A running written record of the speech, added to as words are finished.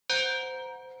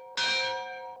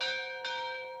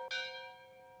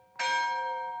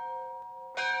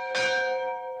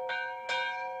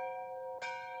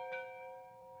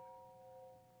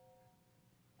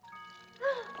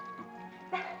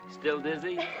still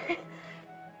dizzy?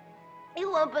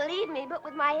 You won't believe me, but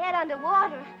with my head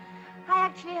underwater, I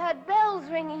actually heard bells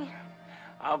ringing.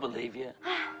 I'll believe you.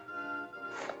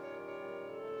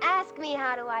 Ask me,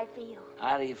 how do I feel?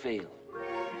 How do you feel?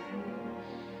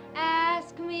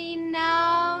 Ask me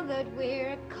now that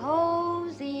we're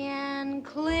cozy and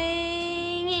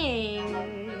clinging.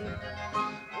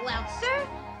 Well, sir,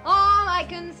 all I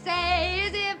can say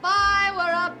is if I were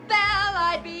a bell,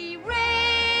 I'd be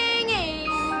ringing.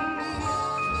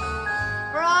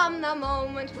 From the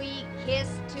moment we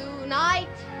kissed tonight,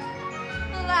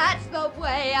 that's the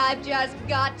way I've just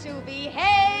got to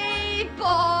behave,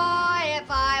 boy. If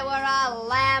I were a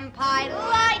lamp, I'd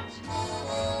light.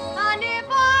 And if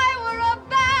I were a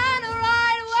banner,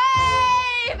 I'd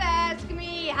wave. Ask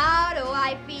me, how do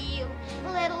I feel?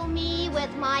 Little me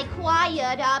with my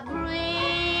quiet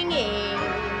upbringing.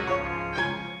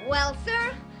 Well,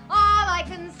 sir, all I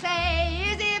can say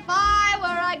is if I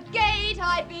were a gate,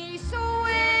 I'd be swinging.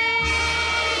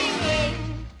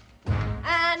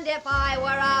 And if I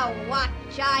were a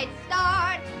watch, I'd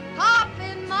start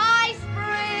popping my spring.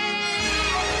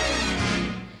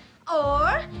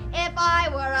 Or if I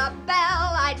were a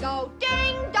bell, I'd go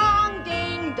ding dong,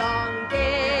 ding dong,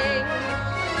 ding.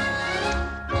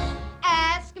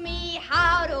 Ask me,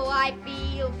 how do I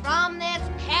feel from this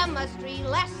chemistry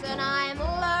lesson I'm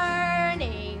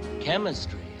learning?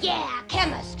 Chemistry? Yeah,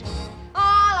 chemistry.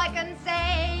 All I can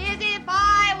say is if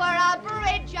I were a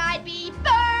bridge, I'd be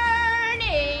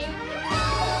burning.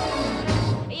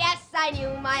 Yes, I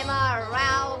knew my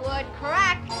morale would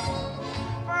crack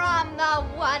from the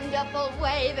wonderful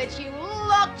way that you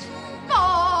looked.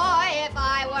 Boy, if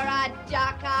I were a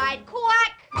duck, I'd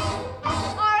quack.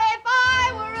 Or if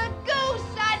I were a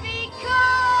goose, I'd be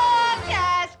cooked.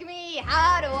 Ask me,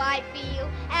 how do I feel?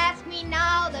 Ask me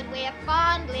now that we're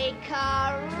fondly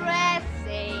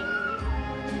caressing.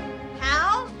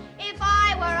 How? If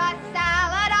I were a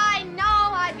salad, I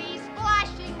know I'd be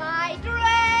splashing my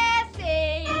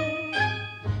dressing.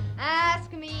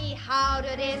 Ask me how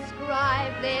to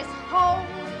describe this whole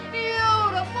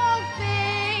beautiful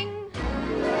thing.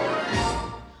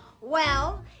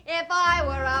 Well, if I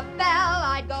were a bell,